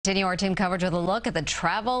Continue our team coverage with a look at the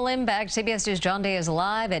travel impact. CBS News' John Day is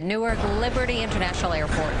live at Newark Liberty International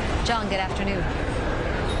Airport. John, good afternoon.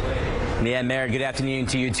 Yeah, Mary, good afternoon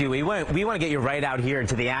to you, too. We want to get you right out here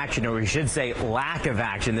to the action, or we should say lack of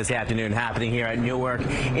action this afternoon happening here at Newark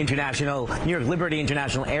Liberty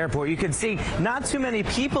International Airport. You can see not too many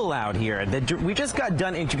people out here. We just got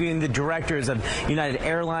done interviewing the directors of United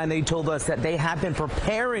Airlines. They told us that they have been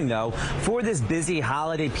preparing, though, for this busy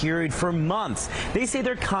holiday period for months. They say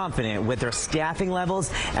they're confident with their staffing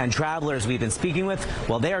levels, and travelers we've been speaking with,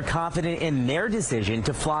 well, they are confident in their decision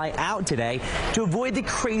to fly out today to avoid the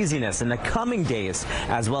craziness in the coming days,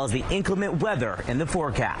 as well as the inclement weather in the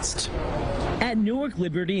forecast. At Newark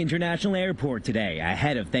Liberty International Airport today,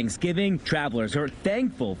 ahead of Thanksgiving, travelers are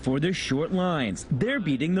thankful for the short lines. They're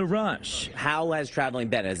beating the rush. How has traveling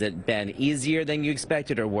been? Has it been easier than you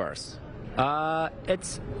expected or worse?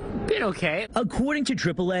 It's been okay. According to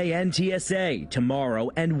AAA and TSA, tomorrow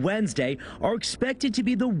and Wednesday are expected to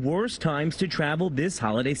be the worst times to travel this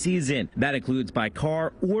holiday season. That includes by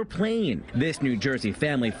car or plane. This New Jersey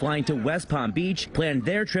family flying to West Palm Beach planned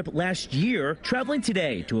their trip last year, traveling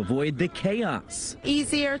today to avoid the chaos.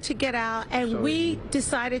 Easier to get out, and we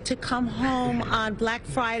decided to come home on Black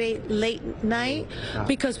Friday late night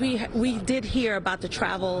because we did hear about the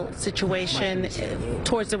travel situation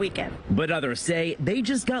towards the weekend. But others say they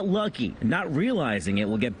just got lucky, not realizing it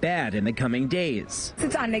will get bad in the coming days.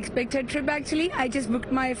 It's an unexpected trip, actually. I just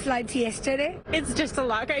booked my flights yesterday. It's just a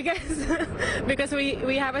luck, I guess, because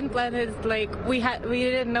we haven't planned it. Like we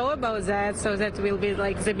didn't know about that, so that will be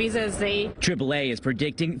like the busiest day. AAA is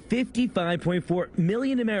predicting 55.4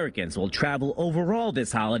 million Americans will travel overall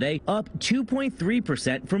this holiday, up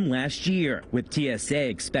 2.3% from last year, with TSA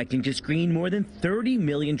expecting to screen more than 30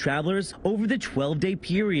 million travelers over the 12-day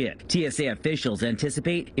period. TSA officials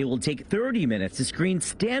anticipate it will take 30 minutes to screen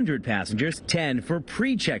standard passengers, 10 for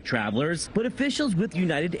pre-check travelers, but officials with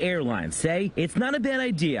United Airlines say it's not a bad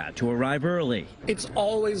idea to arrive early. It's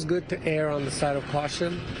always good to err on the side of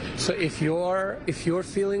caution. So if you're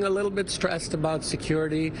feeling a little bit stressed about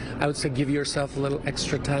security, I would say give yourself a little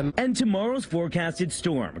extra time. And tomorrow's forecasted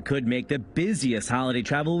storm could make the busiest holiday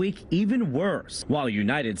travel week even worse. While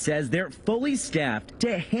United says they're fully staffed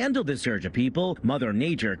to handle the surge of people, Mother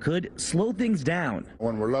Nature could slow things down.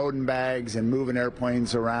 When we're loading bags and moving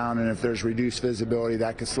airplanes around, and if there's reduced visibility,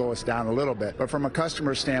 that could slow us down a little bit. But from a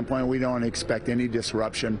customer standpoint, we don't expect any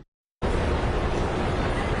disruption.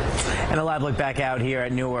 And a live look back out here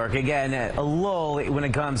at Newark. Again, a lull when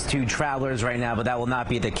it comes to travelers right now, but that will not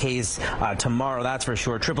be the case tomorrow, that's for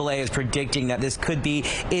sure. AAA is predicting that this could be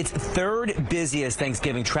its third busiest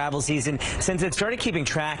Thanksgiving travel season since it started keeping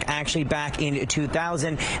track actually back in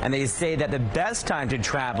 2000. And they say that the best time to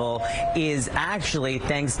travel is actually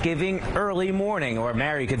Thanksgiving early morning, or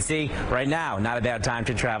Mary, you can see right now, not a bad time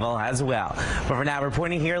to travel as well. But for now,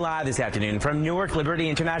 reporting here live this afternoon from Newark Liberty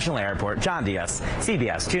International Airport, John Diaz,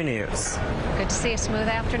 CBS 2 News. Good to see a smooth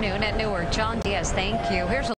afternoon at Newark. John Diaz, thank you. Here's a